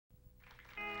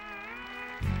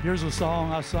Here's a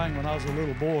song I sang when I was a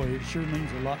little boy. It sure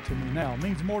means a lot to me now. It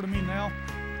means more to me now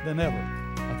than ever.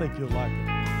 I think you'll like it.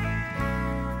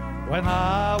 When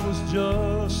I was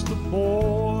just a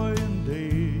boy in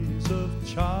days of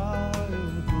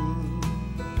childhood,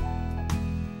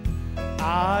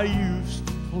 I used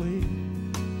to play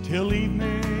till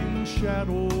evening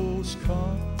shadows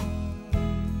come.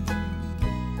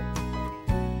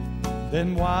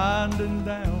 Then winding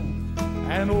down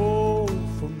an old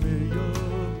familiar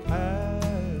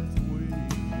pathway,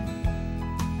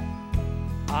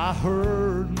 I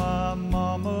heard my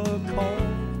mama call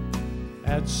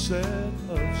at set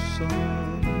of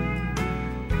sun.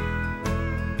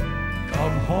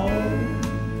 Come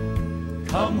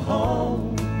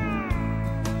home,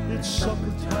 it's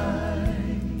supper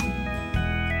time.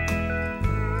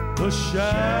 The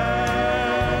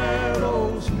shadows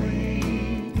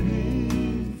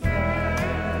leaping fast.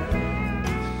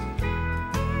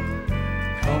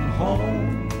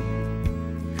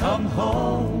 Come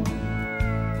home,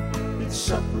 it's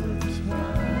supper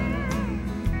time.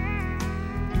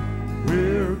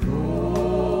 We're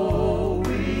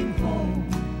going home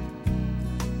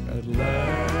at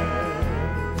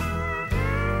last.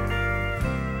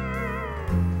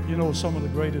 You know, some of the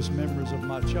greatest memories of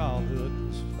my childhood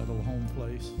was that old home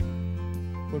place.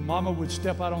 When Mama would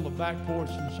step out on the back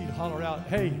porch and she'd holler out,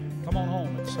 "Hey, come on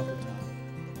home, it's supper time."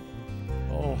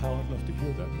 Oh, how I'd love to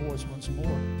hear that voice once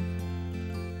more.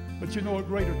 But you know, a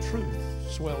greater truth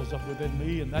swells up within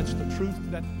me, and that's the truth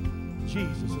that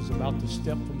Jesus is about to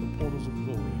step from the portals of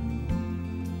glory.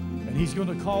 And he's going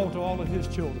to call to all of his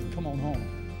children, come on home.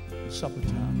 It's supper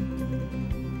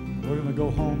time. We're going to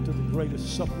go home to the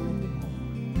greatest supper of them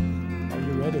all. Are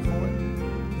you ready for it?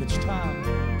 It's time.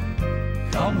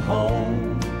 Come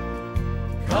home.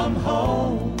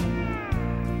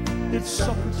 It's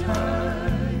supper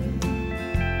time.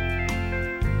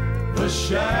 The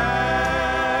shadows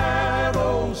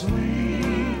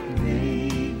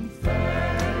leaping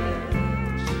fast.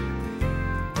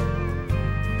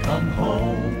 Come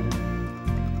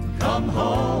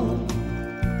home,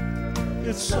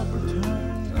 it's supper time.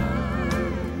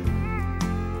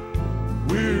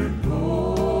 We're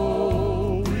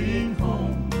going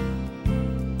home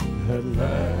at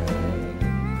last.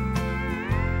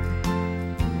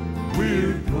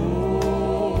 We're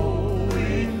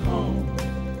going home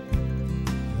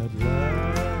at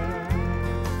last.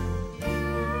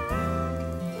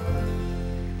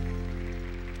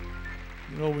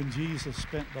 You know, when Jesus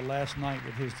spent the last night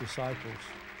with his disciples,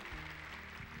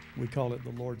 we call it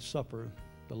the Lord's Supper,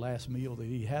 the last meal that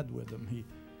he had with them.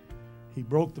 He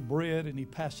broke the bread and he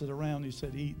passed it around. He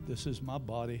said, "Eat, this is my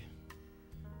body."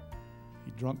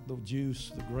 He drank the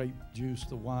juice, the grape juice,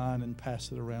 the wine, and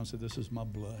passed it around and said, "This is my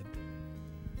blood."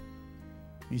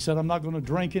 He said, "I'm not going to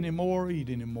drink anymore, eat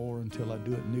anymore until I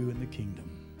do it new in the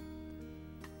kingdom."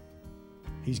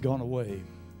 He's gone away.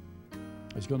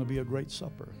 There's going to be a great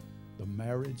supper, the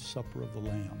marriage supper of the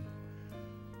Lamb,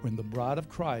 when the bride of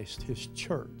Christ, his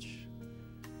church,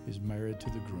 is married to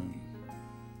the groom.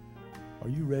 Are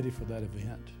you ready for that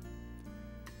event?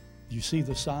 You see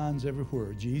the signs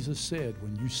everywhere. Jesus said,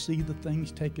 when you see the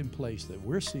things taking place that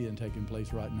we're seeing taking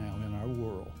place right now in our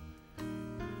world,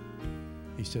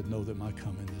 he said, know that my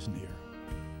coming is near.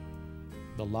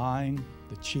 The lying,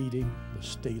 the cheating, the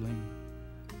stealing,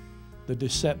 the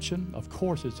deception, of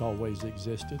course it's always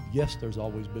existed. Yes, there's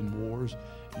always been wars.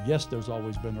 Yes, there's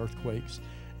always been earthquakes.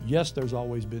 Yes, there's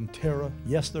always been terror.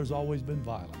 Yes, there's always been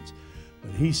violence.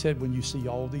 But he said, when you see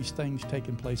all these things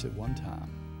taking place at one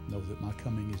time, know that my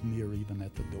coming is near, even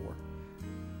at the door.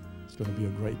 It's going to be a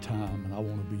great time, and I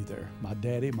want to be there. My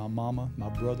daddy, my mama, my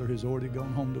brother has already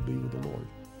gone home to be with the Lord.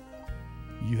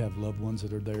 You have loved ones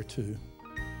that are there too.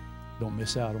 Don't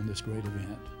miss out on this great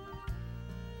event,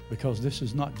 because this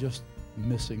is not just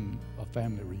missing a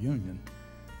family reunion.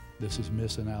 This is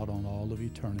missing out on all of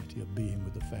eternity of being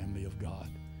with the family of God.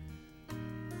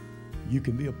 You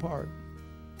can be a part.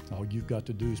 All you've got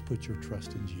to do is put your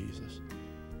trust in Jesus.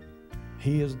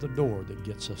 He is the door that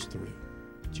gets us through.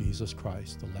 Jesus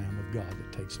Christ, the Lamb of God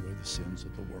that takes away the sins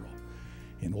of the world.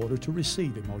 In order to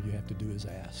receive him, all you have to do is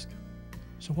ask.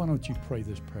 So why don't you pray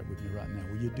this prayer with me right now?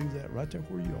 Will you do that right there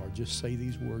where you are? Just say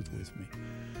these words with me.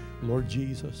 Lord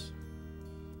Jesus,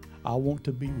 I want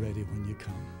to be ready when you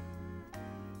come.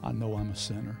 I know I'm a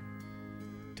sinner.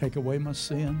 Take away my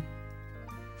sin.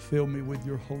 Fill me with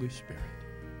your Holy Spirit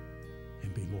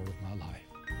and be Lord of my life.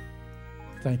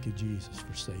 Thank you, Jesus,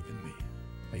 for saving me.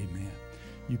 Amen.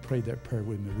 You prayed that prayer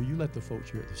with me. Will you let the folks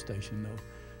here at the station know?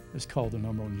 Just call the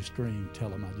number on your screen. Tell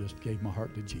them I just gave my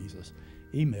heart to Jesus.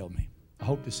 Email me. I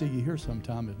hope to see you here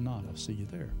sometime. If not, I'll see you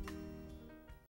there.